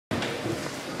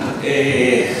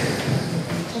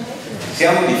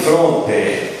Siamo di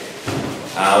fronte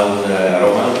a un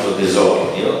romanzo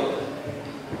d'esordio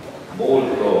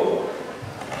molto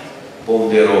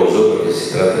ponderoso, perché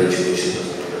si tratta di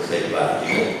 576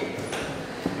 pagine.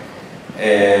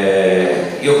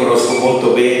 Io conosco molto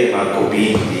bene Marco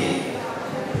Pinti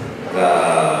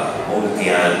da molti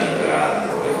anni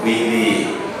peraltro, e quindi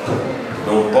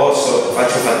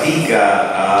faccio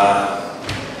fatica a,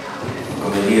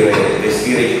 come dire,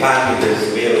 vestire i panni del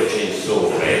severo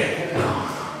censore.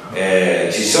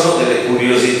 Ci sono delle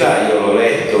curiosità, io l'ho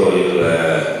letto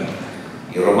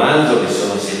il romanzo, mi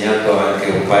sono segnato anche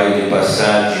un paio di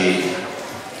passaggi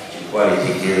sui quali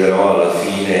ti chiederò alla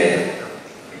fine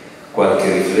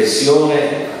qualche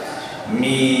riflessione.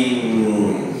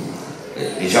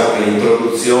 Diciamo che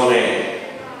l'introduzione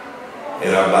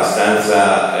era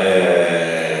abbastanza,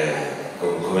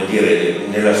 come dire,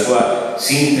 nella sua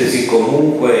sintesi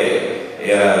comunque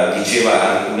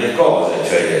diceva alcune cose,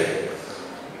 cioè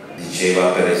diceva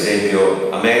per esempio,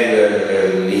 a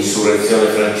me l'insurrezione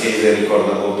francese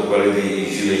ricorda molto quella dei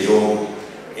Gilets jaunes,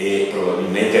 e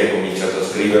probabilmente hai cominciato a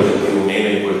scriverlo più o meno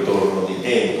in quel torno di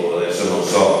tempo. Adesso non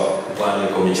so quando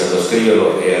hai cominciato a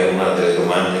scriverlo, e è una delle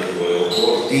domande che volevo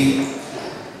porti.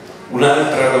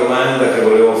 Un'altra domanda che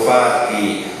volevo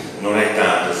farti non è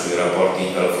tanto sui rapporti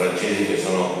italo-francesi, che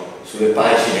sono sulle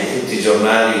pagine di tutti i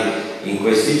giornali in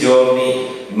questi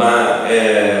giorni, ma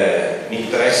mi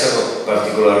interessano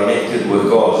particolarmente due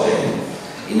cose.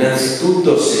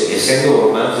 Innanzitutto, essendo un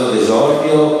romanzo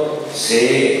d'esordio,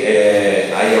 se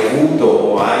hai avuto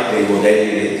o hai dei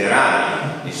modelli letterari.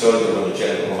 Di solito quando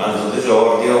c'è un romanzo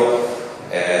d'esordio,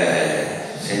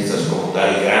 senza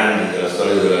scomodare i grandi della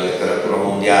storia della letteratura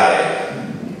mondiale,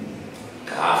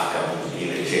 Kafka,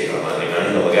 Musil, eccetera, ma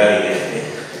rimanendo magari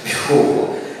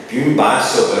più in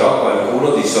basso, però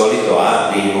qualcuno di solito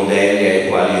ha dei modelli ai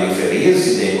quali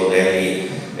riferirsi, dei modelli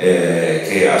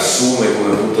che assume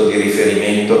come punto di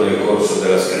riferimento nel corso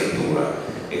della scrittura,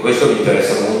 e questo mi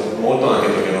interessa molto anche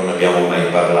perché non ne abbiamo mai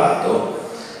parlato.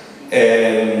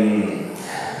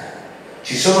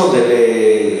 Ci sono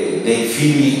dei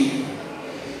fili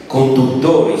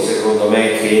conduttori, secondo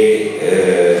me,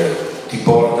 che ti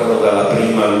portano dalla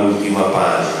prima all'ultima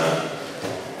pagina.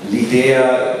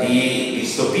 L'idea di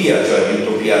distopia, cioè di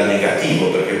utopia al negativo,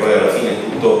 perché poi alla fine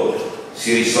tutto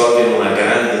si risolve in una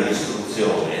grande distruzione,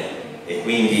 e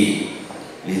quindi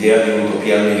l'idea di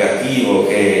un'utopia al negativo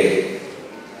che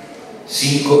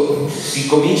si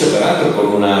comincia peraltro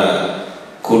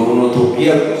con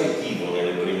un'utopia positiva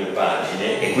nelle prime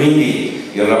pagine, e quindi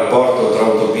il rapporto tra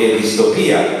utopia e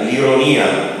distopia,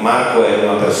 l'ironia. Marco è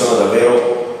una persona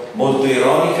davvero molto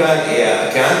ironica e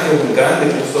che ha anche un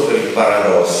grande gusto per il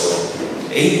paradosso,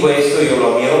 e in questo io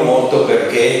lo ammiro molto,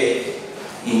 perché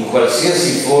in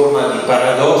qualsiasi forma di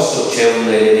paradosso c'è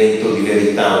un elemento di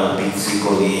verità, un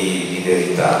pizzico di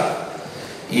verità.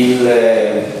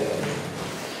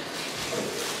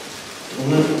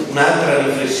 Un'altra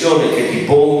riflessione che ti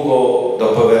pongo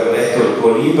dopo aver letto il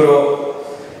tuo libro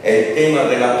è il tema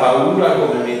della paura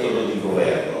come metodo di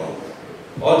governo.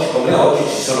 Oggi come oggi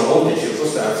ci sono molte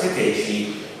circostanze che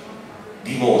ci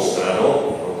dimostrano,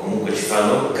 o comunque ci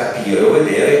fanno capire o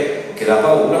vedere, che la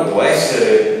paura può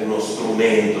essere uno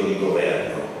strumento di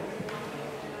governo,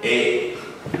 e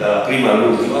dalla prima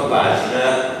all'ultima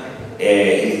pagina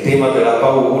il tema della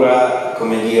paura,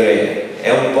 come dire, è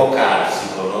un po'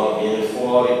 carsico, no? Viene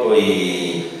fuori,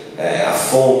 poi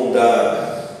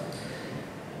affonda,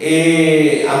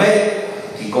 e a me,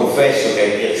 ti confesso che è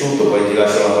piaciuto, poi ti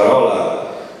lascio la parola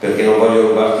perché non voglio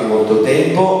rubarti molto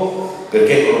tempo,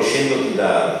 perché conoscendoti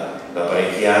da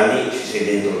parecchi anni ci sei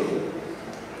dentro tu,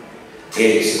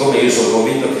 e siccome io sono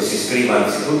convinto che si scriva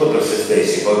anzitutto per se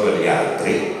stessi, poi per gli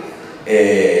altri,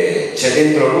 c'è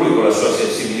dentro lui con la sua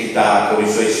sensibilità, con i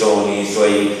suoi sogni, i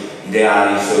suoi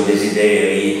ideali, i suoi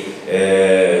desideri,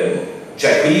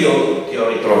 cioè qui io ti ho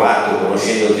ritrovato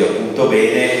conoscendoti appunto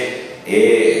bene,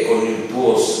 e con il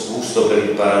tuo gusto per il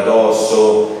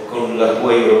paradosso, con la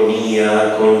tua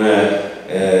ironia, con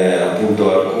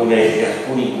appunto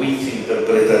alcuni guizzi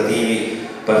interpretativi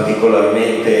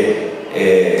particolarmente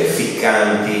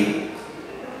ficcanti.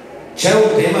 C'è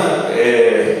un tema,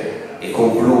 e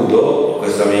concludo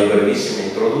questa mia brevissima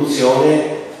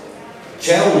introduzione,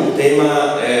 c'è un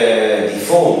tema di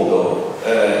fondo,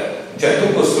 cioè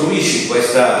tu costruisci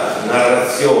questa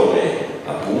narrazione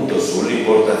appunto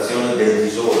sull'importazione del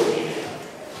disordine,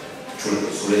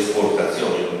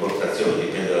 sull'esportazione, l'importazione,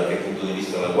 dipende da che punto di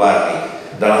vista la guardi,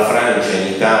 dalla Francia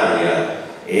in Italia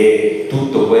e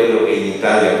tutto quello che in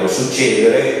Italia può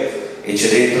succedere, e c'è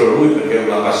dentro lui perché è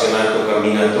un appassionato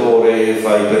camminatore,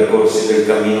 fa i percorsi del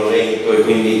cammino lento e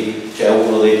quindi c'è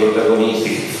uno dei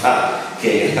protagonisti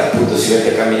che appunto si mette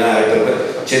a camminare,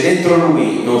 c'è dentro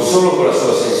lui non solo con la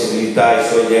sua sensibilità, i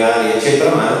suoi ideali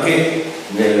eccetera, ma anche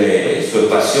nelle sue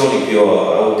passioni più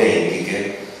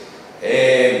autentiche.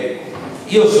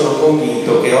 Io sono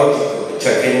convinto che oggi,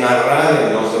 cioè che narrare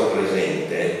il nostro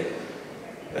presente,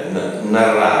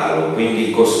 narrarlo,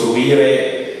 quindi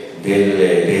costruire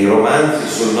dei romanzi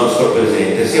sul nostro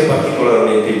presente sia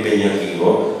particolarmente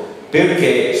impegnativo,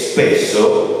 perché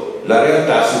spesso la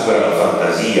realtà supera la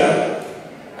fantasia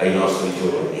ai nostri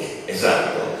giorni.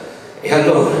 Esatto. E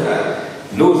allora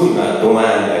l'ultima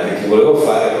domanda che ti volevo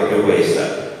fare è proprio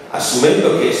questa: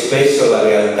 assumendo che spesso la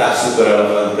realtà supera la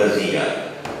fantasia,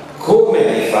 come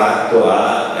hai fatto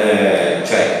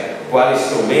cioè quale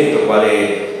strumento,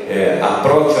 quale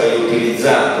approccio hai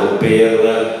utilizzato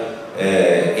per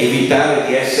evitare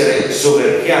di essere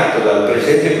soverchiato dal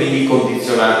presente e quindi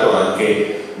condizionato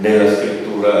anche nella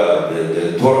scrittura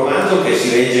del tuo romanzo, che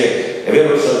si legge, è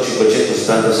vero che sono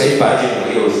 576 pagine,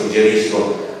 ma io lo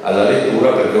suggerisco alla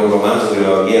lettura perché è un romanzo che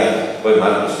va via, poi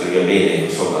Marco scrive bene,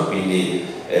 insomma, quindi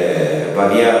va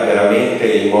via veramente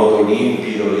in modo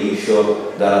limpido,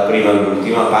 liscio, dalla prima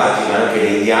all'ultima pagina, anche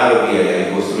nei dialoghi è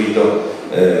costruito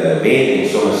bene,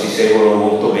 insomma si seguono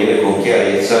molto bene, con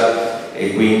chiarezza,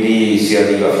 e quindi si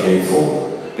arriva fino in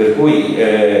fondo. Per cui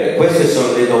queste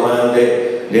sono le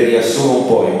domande, le riassumo un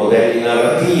po': i modelli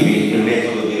narrativi, il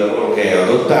metodo di lavoro che hai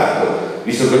adottato,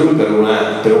 visto che lui per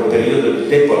un periodo di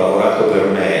tempo ha lavorato per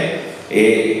me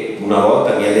e una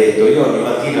volta mi ha detto: io ogni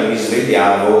mattina mi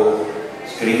svegliavo,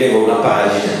 scrivevo una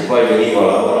pagina, poi venivo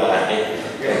a lavorare,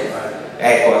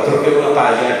 ecco, altro che una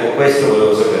pagina, ecco, questo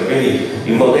volevo sapere. Quindi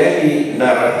i modelli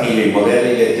narrativi, i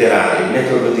modelli letterari, il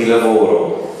metodo di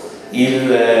lavoro,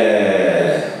 il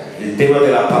tema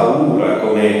della paura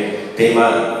come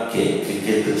tema che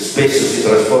spesso si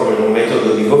trasforma in un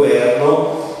metodo di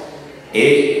governo,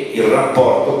 e il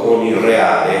rapporto con il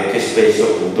reale che spesso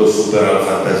appunto supera la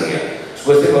fantasia. Su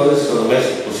queste cose secondo me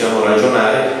possiamo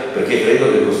ragionare, perché credo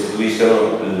che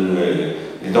costituiscano il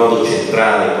nodo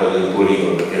centrale poi del tuo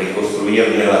libro, perché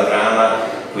ricostruirne la trama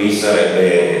qui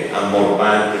sarebbe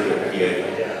ammorbante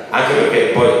anche perché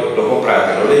poi lo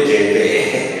comprate, lo leggete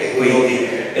e quindi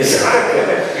esatto,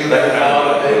 la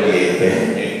trama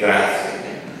accogliente. Grazie.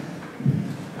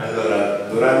 Allora,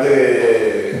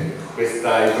 durante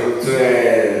questa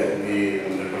introduzione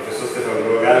del professor Stefano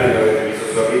Bruno Galli, avete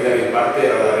visto sorridere, in parte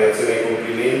era la reazione ai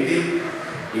complimenti,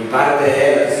 in parte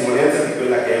è la testimonianza di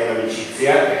quella che è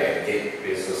un'amicizia che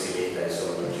penso si veda,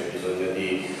 insomma, non c'è bisogno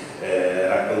di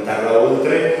raccontarla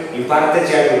oltre. In parte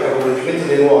c'è anche un capovolgimento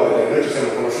dei ruoli, perché noi ci siamo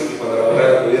conosciuti quando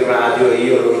lavoravo in radio e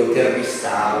io lo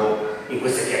intervistavo in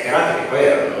queste chiacchierate che poi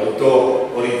erano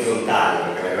molto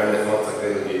orizzontali, perché la grande forza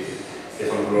credo di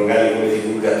Stefano Bruno Galli come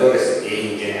divulgatore e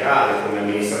in generale come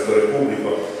amministratore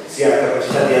pubblico sia la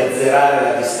capacità di azzerare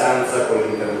la distanza con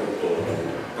l'interlocutore.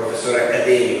 Un professore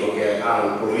accademico che ha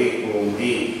un curriculum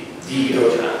di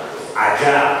titolo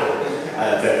agiato,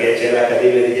 perché c'è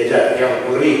l'Accademia degli Agiati che ha un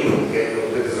curriculum che lo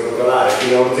potete srotolare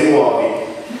fino a orzi nuovi,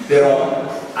 però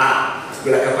ha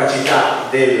quella capacità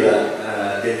del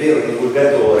vero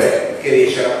divulgatore che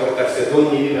riesce a rapportarsi ad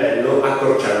ogni livello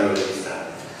accorciando le distanze.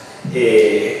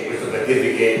 E questo per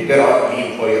dirvi che però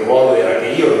lì poi il ruolo era che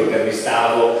io lo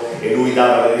intervistavo e lui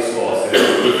dava le risposte,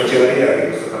 mi faceva ridere anche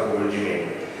questo capovolgimento.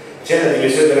 C'è la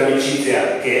dimensione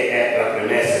dell'amicizia che è la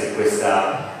premessa di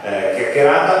questa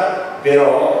chiacchierata,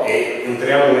 però, e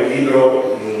entriamo nel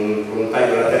libro con un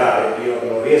taglio laterale, io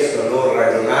non riesco a non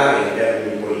ragionare in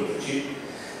termini politici,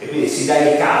 e quindi si dà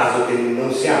il caso che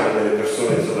non siamo delle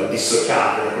persone, insomma,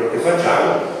 dissociate da quello che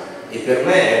facciamo, e per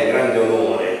me è un grande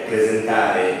onore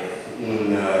presentare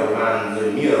un romanzo,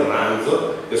 il mio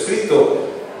romanzo, che ho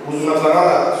scritto, uso una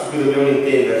parola su cui dobbiamo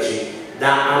intenderci,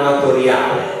 da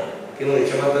amatoriale, che uno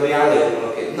dice amatoriale è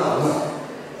uno che, no,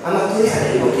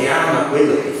 amatoriale è uno che ama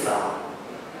quello che fa,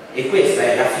 e questa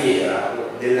è la fiera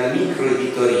della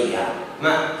microeditoria,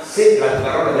 ma se la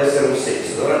parola deve essere un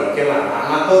senso, dovremmo chiamarla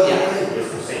amatoriale in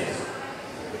questo senso.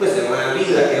 Questa è una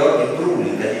villa che oggi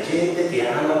brulica di gente che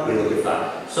ama quello che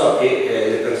fa. So che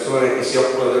le persone che si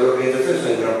occupano dell'organizzazione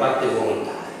sono in gran parte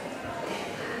volontari,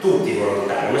 tutti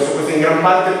volontari, ho messo questo in gran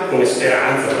parte come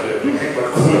speranza, perché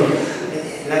qualcuno,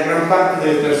 la gran parte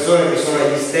delle persone che sono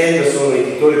agli stand sono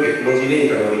editori che non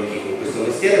diventano ricchi con questo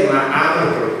mestiere, ma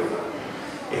amano quello che fanno.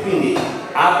 E quindi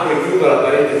apro e chiudo la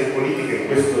parentesi politica in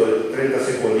questo 30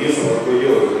 secondi. Io sono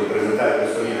orgoglioso di presentare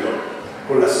questo libro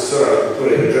con l'assessore alla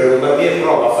cultura di Regione Lombardia, e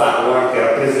provo a farlo anche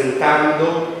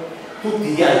rappresentando tutti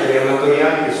gli altri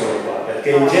amatoriali che sono qua,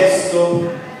 perché il gesto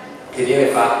che viene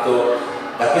fatto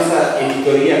da questa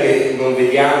editoria che non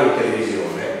vediamo in televisione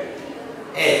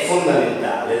è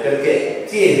fondamentale, perché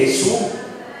tiene su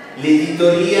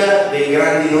l'editoria dei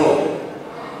grandi nomi,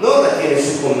 non la tiene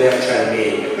su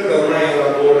commercialmente, quello ormai è un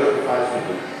lavoro che fa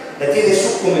la tiene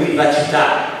su come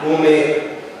vivacità, come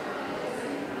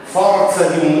forza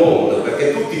di un mondo,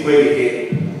 perché tutti quelli che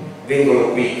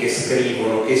vengono qui, che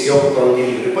scrivono, che si occupano di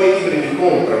libri, poi i libri li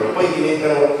comprano, poi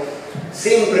diventano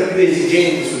sempre più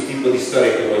esigenti sul tipo di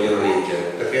storia che vogliono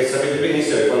leggere, perché sapete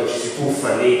benissimo che quando ci si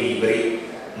tuffa nei libri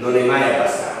non è mai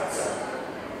abbastanza.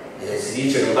 Si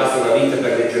dice che non basta una vita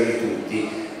per leggerli tutti,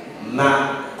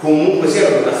 ma comunque sia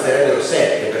non basterebbero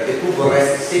 7, perché tu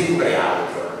vorresti sempre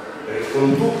altro, perché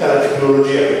con tutta la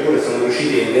tecnologia che pure siamo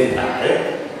riusciti a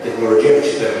inventare, tecnologia che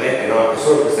ci permette, no, anche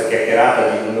solo questa chiacchierata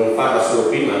di non farla solo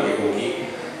qui ma anche con chi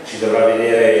ci dovrà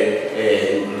vedere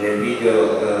nel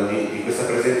video di questa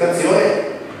presentazione,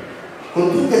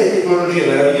 con tutte le tecnologie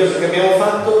meravigliose che abbiamo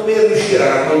fatto per riuscire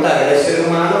a raccontare l'essere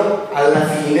umano, alla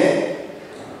fine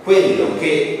quello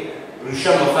che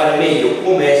riusciamo a fare meglio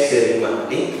come esseri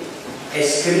umani è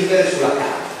scrivere sulla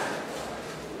carta,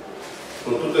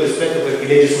 con tutto il rispetto per chi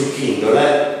legge sul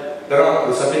Kindle, però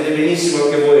lo sapete benissimo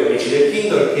anche voi amici del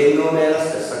Kindle che non è la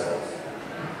stessa cosa.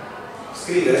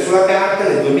 Scrivere sulla carta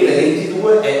nel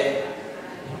 2022 è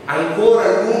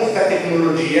ancora l'unica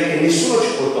tecnologia che nessuno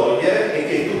ci può togliere e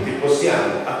che tutti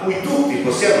possiamo, a cui tutti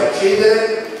possiamo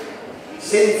accedere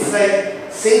senza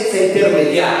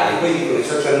intermediari. Poi dicono i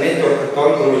social network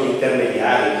tolgono gli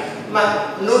intermediari,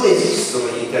 ma non esistono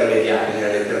gli intermediari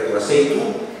nella letteratura, sei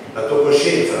tu, la tua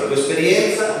coscienza, la tua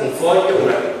esperienza, un foglio,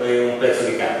 un pezzo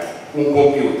di carta, un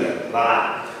computer,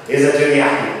 va,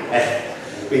 esageriamo.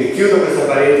 Quindi chiudo questa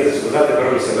parentesi, scusate, però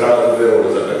mi sembrava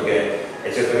doverosa perché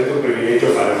è certamente un privilegio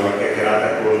fare una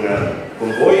chiacchierata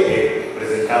con voi e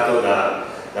presentato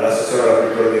dall'assessore alla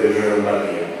cultura di Regione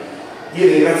Lombardia. Io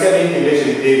i ringraziamenti invece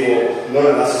li devo non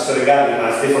all'assessore Galli ma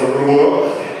a Stefano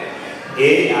Bruno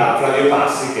e a Flavio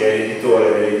Passi, che è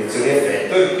l'editore delle edizioni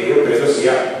Effetto e che io credo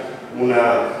sia un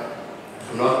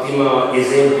ottimo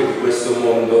esempio di questo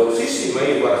mondo. Sì, ma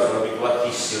io guarda, sono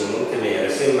abituatissimo, non temere,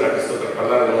 sembra che sto per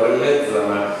parlare un'ora e mezza,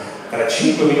 ma tra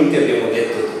 5 minuti abbiamo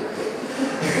detto tutto.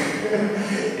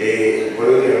 E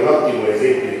volevo dire un ottimo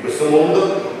esempio di questo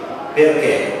mondo,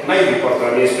 perché ma io vi porto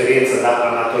la mia esperienza da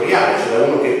amatoriale, cioè da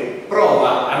uno che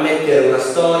prova a mettere una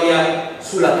storia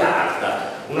sulla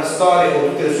carta, una storia con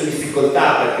tutte le sue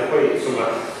difficoltà, perché poi insomma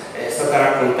è stata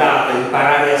raccontata,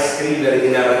 imparare a scrivere di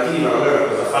narrativa non è una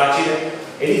cosa facile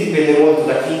e lì dipende molto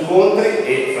da chi incontri,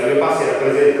 e Flavio Passi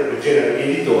rappresenta quel genere di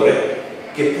editore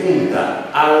che punta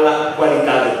alla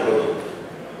qualità del prodotto,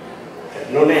 cioè,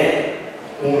 non è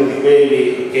uno di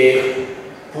quelli che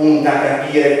punta a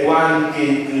capire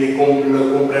quanti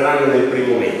lo compreranno nel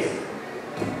primo mese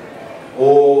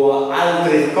o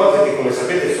altre cose che come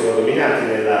sapete sono dominanti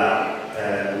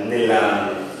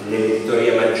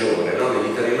nell'editoria maggiore, no?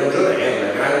 L'editoria maggiore è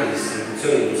una grande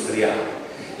distribuzione industriale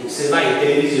e se vai in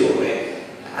televisione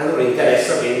allora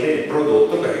interessa vendere il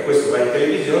prodotto perché questo va in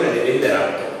televisione e ne venderà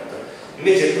tot.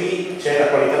 Invece qui c'è la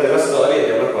qualità della storia ed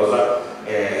è una cosa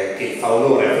che fa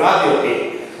onore a Flavio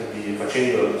e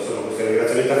facendo insomma, questo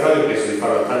ringraziamento a Flavio penso di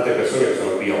farlo a tante persone che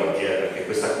sono qui oggi perché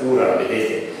questa cura la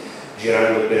vedete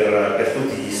girando per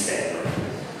tutti gli stand.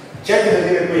 C'è anche da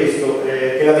dire questo,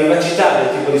 che la vivacità del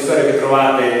tipo di storia che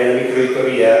trovate nella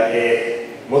microeditoria è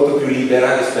molto più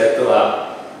libera rispetto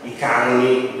ai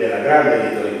canoni della grande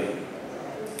editoria.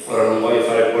 Ora non voglio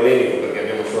fare polemico perché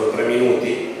abbiamo solo 3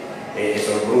 minuti e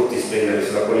sono brutti spenderli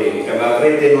sulla polemica, ma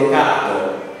avrete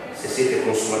notato, se siete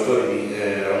consumatori di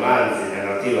romanzi, di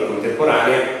narrativa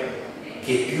contemporanea,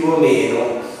 che più o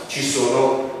meno ci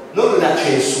sono, non la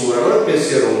censura, non il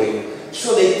pensiero unico, ci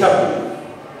sono dei tabù,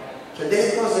 cioè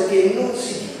delle cose che non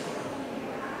si dicono.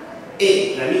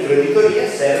 E la microeditoria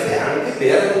serve anche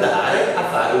per andare a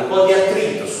fare un po' di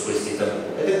attrito su questi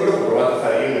tabù, ed è quello che ho provato a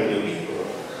fare io nel mio piccolo,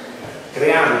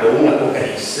 creando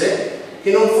un'apocalisse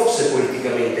che non fosse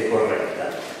politicamente corretta,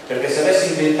 perché se avessi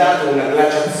inventato una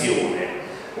glaciazione,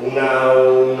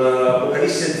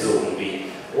 un'apocalisse zombie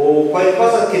o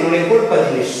qualcosa che non è colpa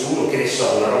di nessuno, che ne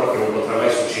so, una roba che non potrà mai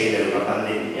succedere, una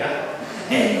pandemia,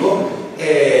 ecco,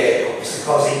 queste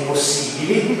cose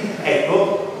impossibili,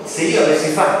 ecco, se io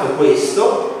avessi fatto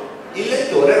questo il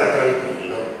lettore era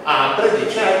tranquillo, apre e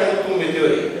dice è caduto un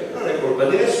meteorite, non è colpa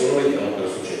di nessuno, vediamo cosa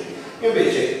succede. Io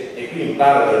invece, e qui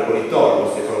imparo dal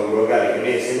politologo Stefano Bruno Galli che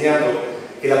mi ha insegnato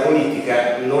che la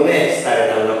politica non è stare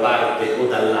da una parte o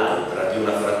dall'altra di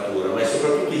una frattura, ma è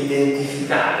soprattutto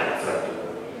identificare la frattura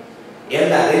e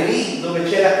andare lì dove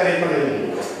c'è la crepa nel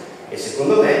muro. E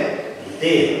secondo me il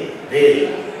tema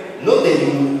non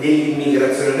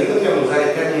dell'immigrazione. Noi dobbiamo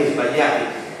usare termini sbagliati.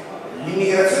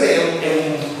 L'immigrazione è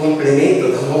un complemento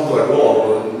da un modo al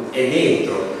luogo, è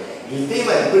dentro. Il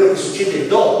tema è quello che succede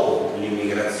dopo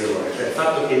l'immigrazione, cioè il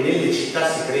fatto che nelle città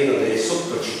si creino delle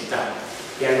sottocittà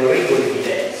che hanno regole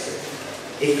diverse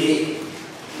e che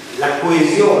la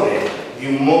coesione di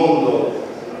un mondo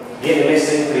viene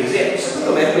messa in crisi.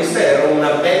 Secondo me questa era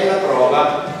una bella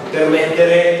prova per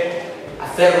mettere a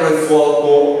ferro e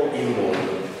fuoco il mondo.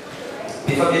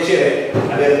 Mi fa piacere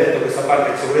aver detto questa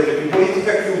parte, se volete più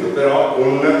politica. Chiudo però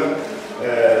con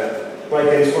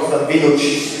qualche risposta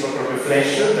velocissima, proprio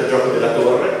flash, dal gioco della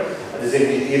torre. Ad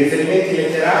esempio i riferimenti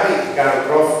letterari, caro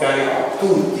prof, cari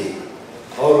tutti,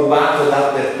 ho rubato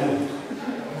dappertutto,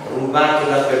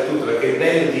 perché il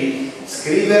bello di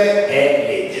scrivere è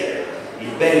leggere. Il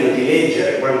bello di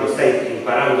leggere quando stai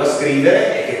imparando a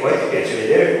scrivere è che poi ti piace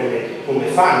vedere come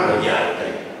fanno gli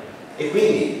altri. E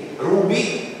quindi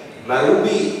rubi, ma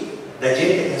rubi da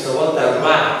gente che a sua volta ha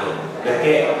rubato,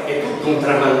 perché è tutto un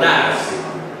tramandarsi.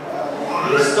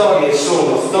 Le storie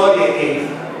sono storie che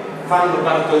fanno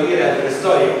partorire altre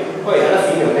storie, poi alla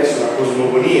fine non è solo una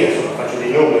cosmogonia, insomma, faccio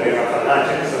dei nomi, Elena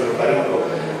Fallace, Alessandro Baricco,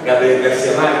 Gabriele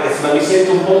Garcia Marquez, ma mi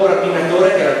sento un po' un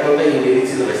rapinatore che racconta gli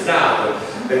indirizzi dove è stato,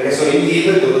 perché sono i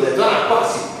libri dove ho detto, ah, qua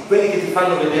sì, quelli che ti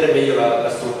fanno vedere meglio la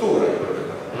struttura,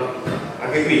 no?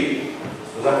 Anche qui,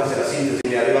 scusate se la sintesi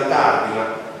mi arriva tardi, ma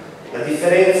la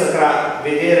differenza tra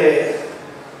vedere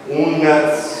un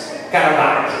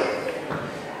Caravaggio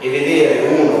e vedere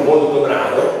uno molto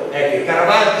bravo è che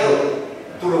Caravaggio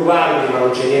tu lo guardi ma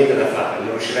non c'è niente da fare,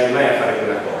 non riuscirai mai a fare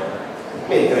quella cosa,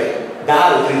 mentre da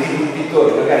altri tipi di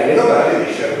pittori magari meno bravi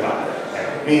riesci a rubare.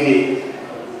 Quindi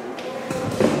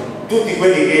tutti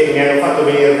quelli che mi hanno fatto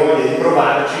venire voglia di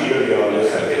provarci io li ho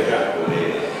sempre già.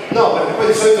 No, perché poi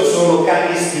di solito sono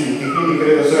cani estinti, quindi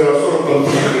credo siano solo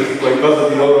continui qualcosa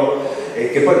di loro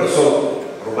che poi non sono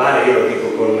rubare, io lo dico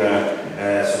con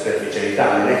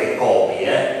superficialità, non è che copi,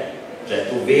 cioè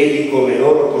tu vedi come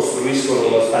loro costruiscono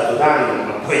uno stato d'animo,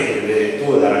 ma poi devi vedere il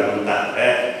tuo da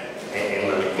raccontare, è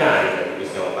una meccanica di cui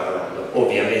stiamo parlando.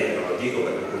 Ovviamente non lo dico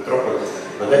perché purtroppo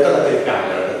l'ho detto alla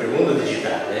telecamera, perché il mondo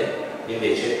digitale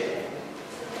invece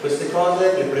queste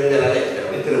cose le prende alla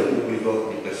lettera, mentre un pubblico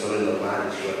di persone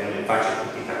normali ci guardiamo in faccia e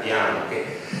tutti capiamo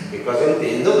che cosa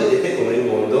intendo. Vedete come il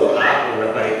mondo ha una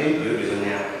parete in più,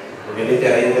 bisogna ovviamente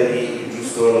rendergli il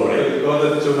giusto onore.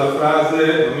 Ricorda, c'è una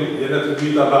frase, viene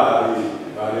attribuita a vari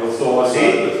autori,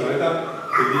 sì, personalità,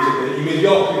 che dice che i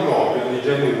mediocri copiano, i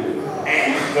geni rubano.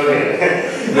 Va bene.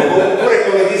 Oppure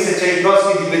come disse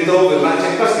Tchaikovsky di Beethoven, ma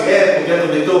Tchaikovsky lei ha copiato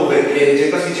Beethoven e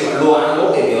Tchaikovsky diceva lo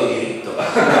amo e ne ho diritto.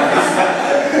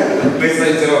 Questa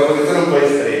è una posizione un po'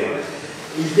 estrema.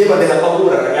 Il tema della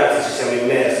paura, ragazzi, ci siamo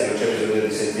immersi, non c'è bisogno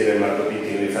di sentire Marco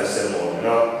Pinti che vi fa il sermone,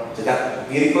 no? Cioè,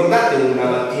 vi ricordate una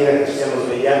mattina che ci siamo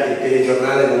svegliati e il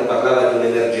telegiornale non parlava di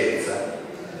un'emergenza?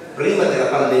 Prima della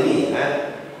pandemia,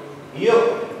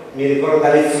 io mi ricordo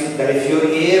dalle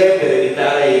fioriere per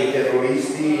evitare i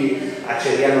terroristi a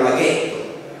Ceriano Laghetto.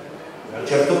 A un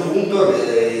certo punto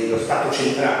lo Stato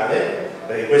centrale,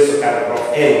 perché questo, caro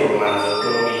prof, è un romanzo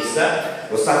autonomista,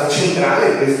 lo Stato centrale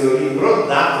in questo libro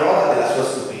dà prova della sua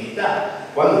stupidità.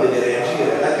 Quando deve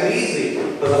reagire alla crisi,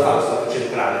 cosa fa lo Stato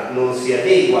centrale? Non si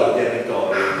adegua al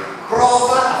territorio,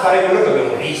 prova a fare quello che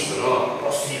abbiamo visto, no?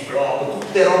 Posti di blocco,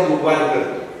 tutte robe uguali per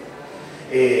tutti.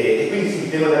 E quindi il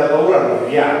tema della paura lo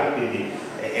viviamo, quindi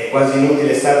è quasi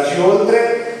inutile starci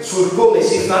oltre. Sul come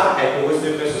si fa, ecco, questo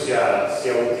io penso sia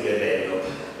utile e bello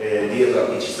dirlo a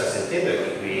chi ci sta sentendo e a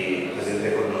chi qui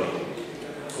presente con noi.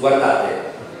 Guardate,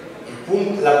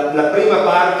 la prima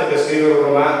parte per scrivere un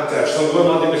romanzo, cioè ci sono due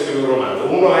modi per scrivere un romanzo.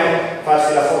 Uno è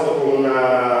farsi la foto con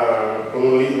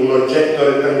un oggetto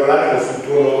rettangolare con sul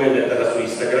tuo nome e metterla su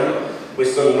Instagram.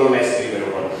 Questo non è scrivere un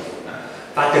romanzo.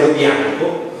 Fatelo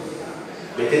bianco,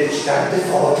 metteteci tante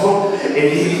foto e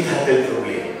vi evitate il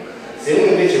problema. Se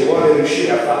uno invece vuole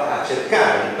riuscire a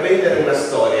cercare di prendere una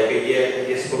storia che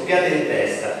gli è scoppiata in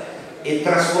testa e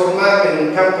trasformarla in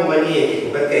un campo magnetico,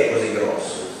 perché è così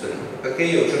grosso? Perché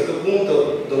io a un certo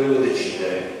punto dovevo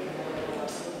decidere: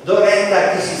 do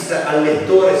retta al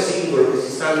lettore singolo che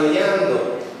si sta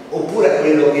annoiando oppure a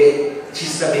quello che ci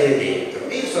sta bene dentro?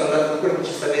 E io sono andato a quello che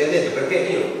ci sta bene dentro, perché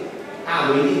io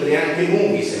amo i libri anche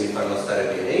lunghi se mi fanno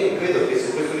stare bene. Io credo che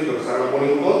se questo libro sarà un buon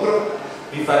incontro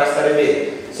vi farà stare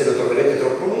bene. Se lo troverete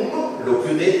troppo lungo lo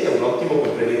chiudete, è un ottimo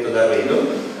complemento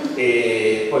d'arredo.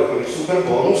 E poi con il super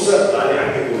bonus vale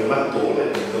anche come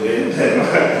mattone, dovete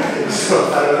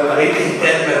fare una parete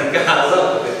interna di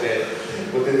casa,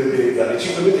 potete utilizzarlo. I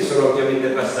 5 minuti sono ovviamente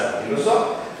passati, lo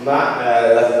so, ma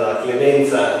la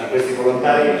clemenza di questi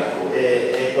volontari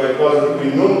è qualcosa di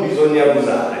cui non bisogna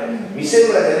abusare. Mi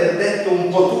sembra di aver detto un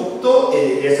po' tutto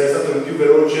e di essere stato il più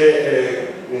veloce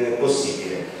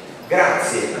possibile.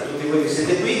 Grazie a tutti voi che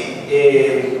siete qui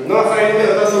e non la farei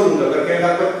nemmeno tanto lunga, perché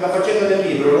la faccenda del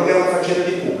libro non è una faccenda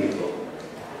di pubblico.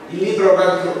 Il libro,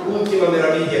 l'ultima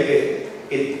meraviglia che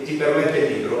ti permette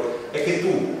il libro è che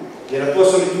tu nella tua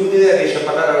solitudine riesci a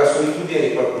parlare alla solitudine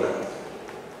di qualcun altro,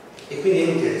 e quindi è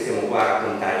inutile che stiamo qua a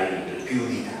raccontare i libri più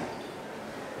di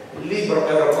tanto. Il libro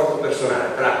è un rapporto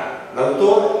personale tra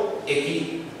l'autore e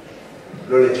chi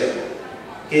lo leggerà,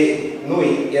 che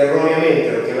noi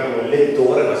erroneamente lo chiamiamo il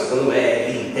lettore, ma secondo me è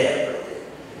l'interprete,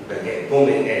 perché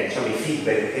come diciamo, i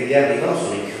feedback che gli arrivano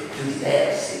sono i più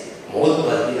diversi, molto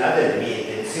al di là delle mie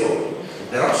intenzioni,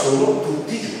 però sono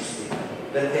tutti giusti,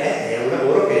 perché è un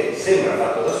lavoro che sembra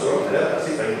fatto da solo, ma in realtà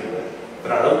si fa in due,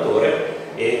 tra l'autore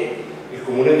e il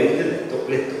comunemente detto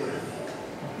lettore.